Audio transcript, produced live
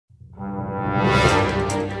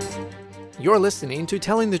You're listening to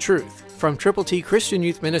Telling the Truth from Triple T Christian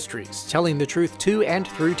Youth Ministries, telling the truth to and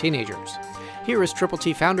through teenagers. Here is Triple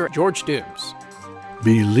T founder George Dooms.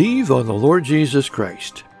 Believe on the Lord Jesus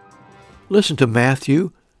Christ. Listen to Matthew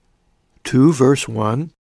 2, verse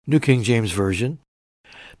 1, New King James Version.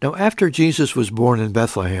 Now after Jesus was born in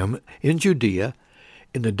Bethlehem in Judea,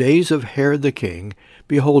 in the days of Herod the king,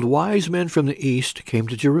 behold, wise men from the east came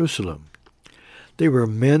to Jerusalem. They were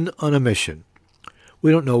men on a mission. We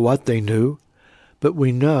don't know what they knew, but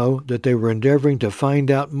we know that they were endeavoring to find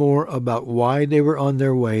out more about why they were on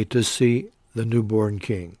their way to see the newborn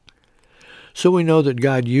king. So we know that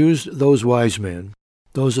God used those wise men,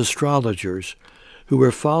 those astrologers, who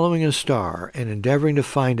were following a star and endeavoring to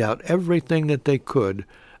find out everything that they could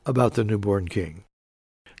about the newborn king.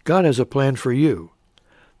 God has a plan for you.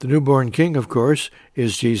 The newborn king, of course,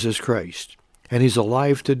 is Jesus Christ, and he's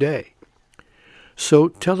alive today. So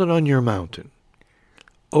tell it on your mountain,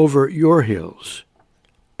 over your hills,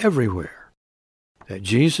 everywhere, that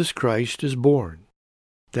Jesus Christ is born,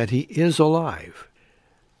 that he is alive.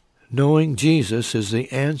 Knowing Jesus is the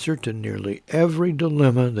answer to nearly every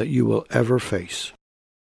dilemma that you will ever face.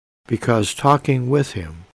 Because talking with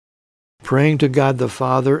him, praying to God the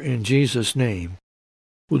Father in Jesus' name,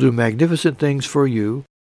 will do magnificent things for you,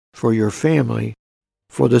 for your family,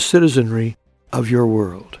 for the citizenry of your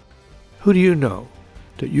world. Who do you know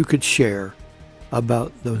that you could share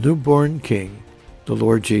about the newborn King, the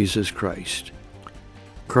Lord Jesus Christ?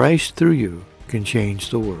 Christ through you can change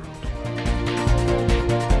the world.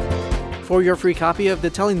 For your free copy of the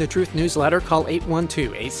Telling the Truth newsletter, call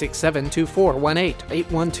 812-867-2418,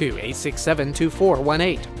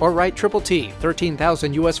 812-867-2418, or write Triple T,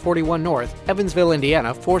 13,000 U.S. 41 North, Evansville,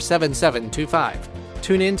 Indiana, 47725.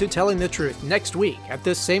 Tune in to Telling the Truth next week at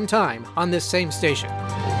this same time on this same station.